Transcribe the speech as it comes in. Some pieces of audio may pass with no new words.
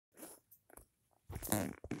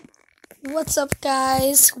What's up,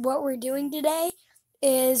 guys? What we're doing today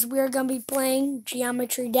is we're gonna be playing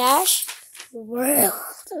Geometry Dash World.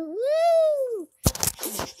 Woo!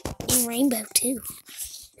 And Rainbow too.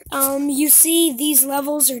 You see these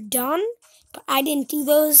levels are done, but I didn't do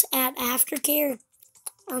those at Aftercare.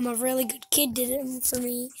 A really good kid did them for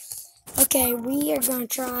me. Okay, we are gonna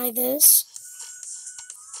try this.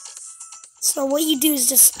 So what you do is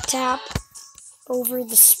just tap over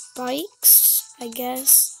the spikes, I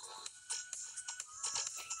guess.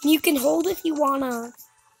 And you can hold if you wanna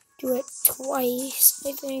do it twice,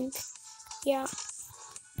 I think. Yeah.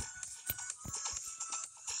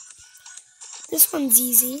 This one's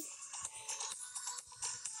easy.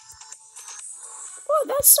 Oh,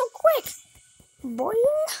 that's so quick. Boy.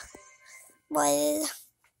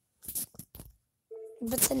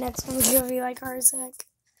 But the next one's gonna be like Arzak.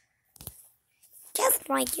 Just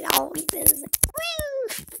like it always is. Woo!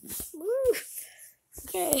 Woo!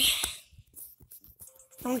 Okay.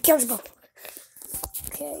 I'm careful.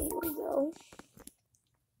 Okay, here we go.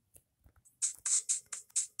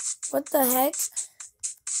 What the heck?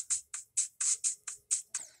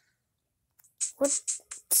 What?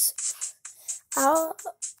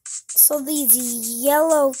 So these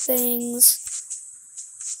yellow things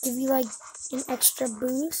give you like an extra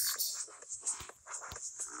boost.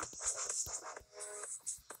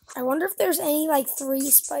 I wonder if there's any like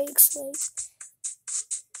 3 spikes. Like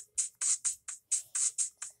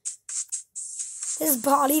this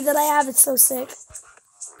body that I have, it's so sick.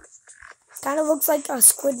 Kind of looks like a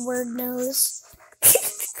Squidward nose.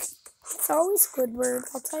 It's always Squidward,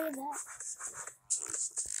 I'll tell you that.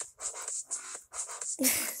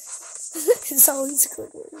 It's always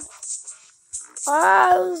Squidward.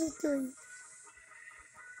 Ah, those are 3.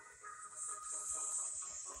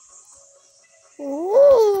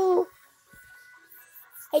 Ooh,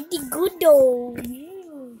 I did good though.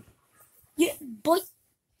 Yeah, boy.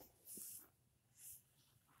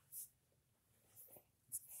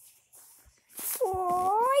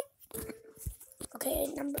 Okay,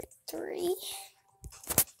 number 3.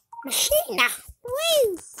 Machina.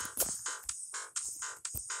 Woo!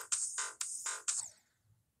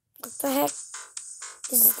 What the heck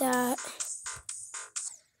is that?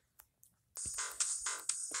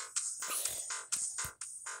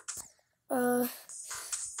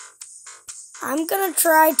 I'm gonna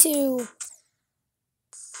try to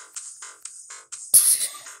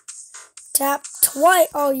tap twice.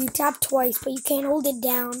 Oh, you tap twice, but you can't hold it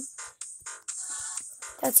down.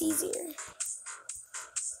 That's easier.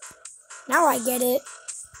 Now I get it.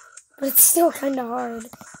 But it's still kind of hard.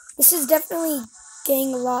 This is definitely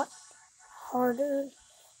getting a lot harder.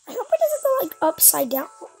 I hope it doesn't go like upside down.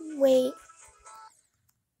 Wait.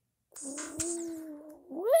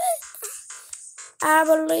 What? I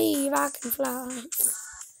believe I can fly.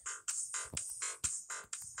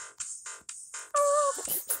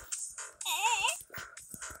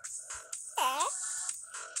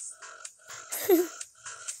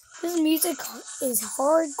 This music is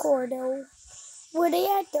hardcore though. What are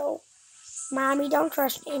you though? Mommy, don't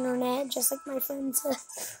trust the internet, just like my friend said.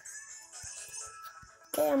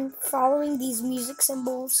 Okay, I'm following these music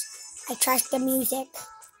symbols. I trust the music.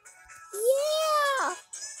 Yeah!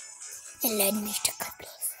 It led me to good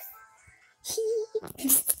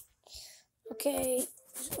places. Okay,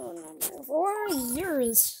 so number 4 is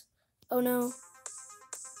yours. Oh no.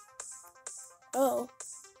 Oh.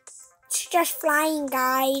 It's just flying,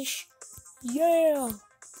 guys. Yeah.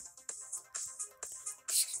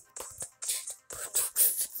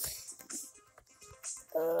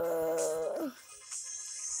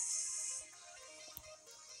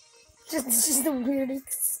 This is the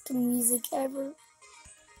weirdest music ever.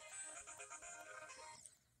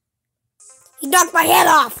 You knocked my head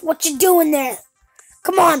off. What you doing there?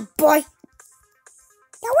 Come on, boy.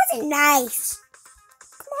 That wasn't nice.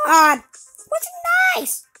 Come on. Wasn't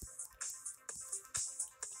nice.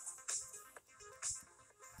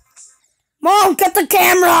 Mom, get the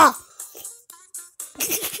camera.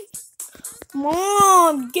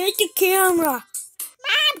 Mom, get the camera.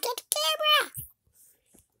 Mom, get the camera.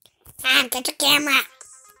 Mom, get the camera.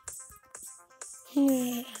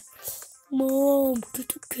 Mom, get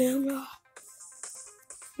the camera.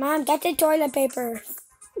 Mom, get the toilet paper.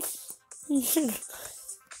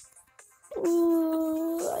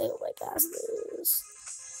 Ooh, I hope I pass this.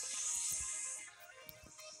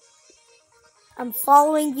 I'm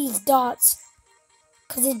following these dots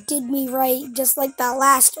because it did me right, just like that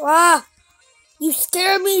last. Ah, you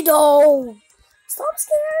scared me though. Stop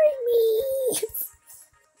scaring me.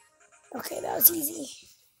 Okay, that was easy.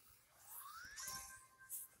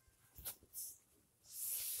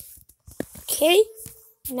 Okay,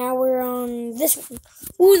 Now we're on this one.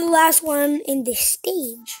 Ooh, the last one in this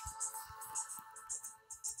stage.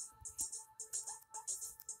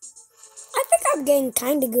 I think I'm getting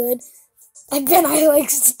kind of good. Again, I like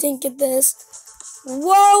stink at this.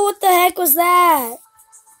 Whoa, what the heck was that?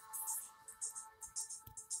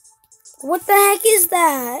 What the heck is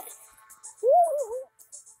that?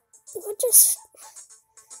 What just...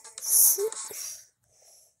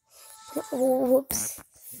 Whoops.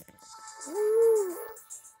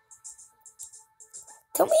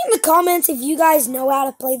 Tell me in the comments if you guys know how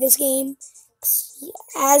to play this game.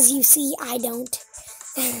 As you see, I don't.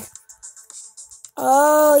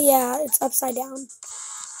 Oh, yeah, it's upside down.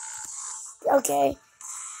 Okay.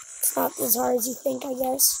 It's not as hard as you think, I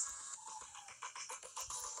guess.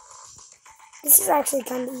 This is actually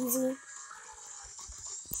kind of easy.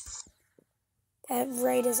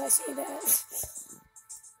 Right as I say that.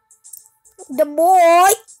 The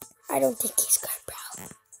boy! I don't think he's good, bro.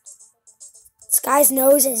 This guy's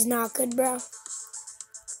nose is not good, bro.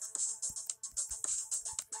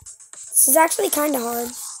 This is actually kind of hard.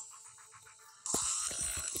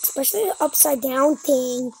 Especially the upside down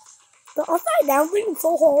thing. The upside down thing is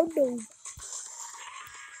so hard, though.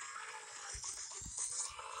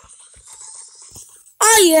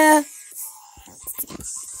 Oh, yeah.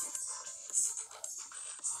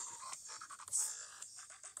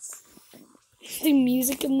 The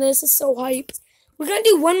music in this is so hype. We're gonna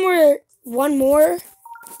do one more,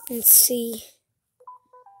 and see.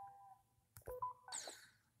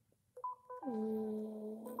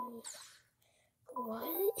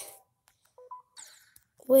 What?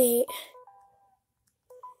 Wait.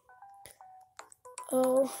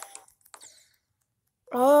 Oh.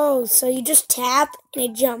 Oh, so you just tap and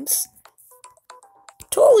it jumps.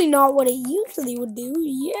 Totally not what it usually would do.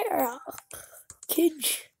 Yeah.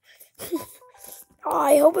 Kids. Oh,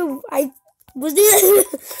 I hope I was there.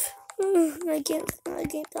 I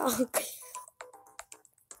can't talk.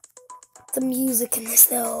 The music in this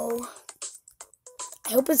though.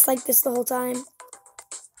 I hope it's like this the whole time.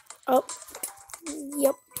 Oh,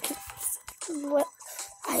 yep. What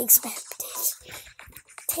I expected.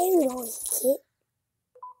 Totally, kid.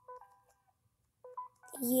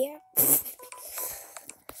 Yeah.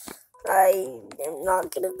 I am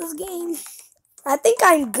not good at this game. I think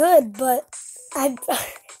I'm good, but I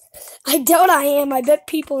doubt I am. I bet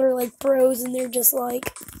people are like pros and they're just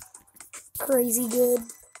like crazy good.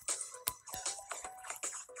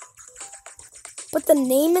 But the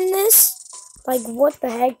name in this, like what the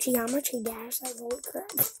heck, Geometry Dash, like holy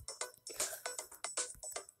crap.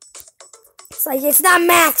 It's like it's not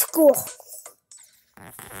math school.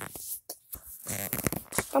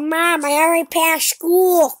 But Mom, I already passed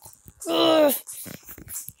school. Ugh.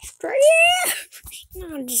 Yeah.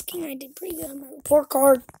 No, I'm just kidding. I did pretty good on my report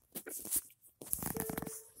card.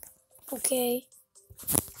 Okay.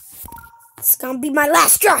 It's gonna be my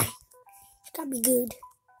last try. It's gotta be good.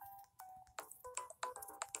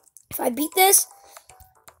 If I beat this,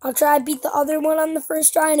 I'll try to beat the other one on the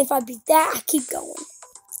first try, and if I beat that, I keep going.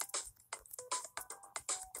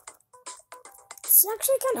 It's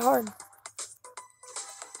actually kind of hard.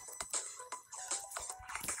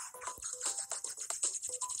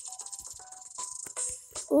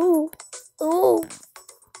 Ooh, ooh,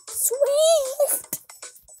 Swift,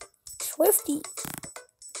 Swifty.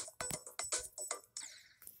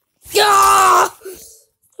 Yeah!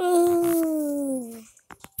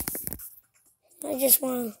 I just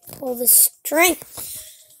want to pull the string.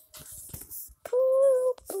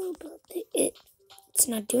 It's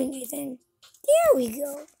not doing anything. There we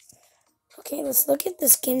go. Okay, let's look at the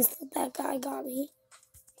skins that guy got me.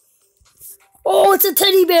 Oh, it's a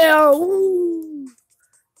teddy bear. Ooh.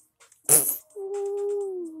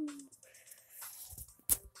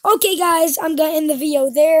 Okay, guys, I'm gonna end the video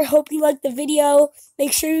there. Hope you liked the video.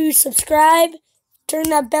 Make sure you subscribe, turn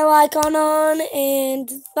that bell icon on, and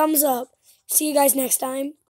thumbs up. See you guys next time.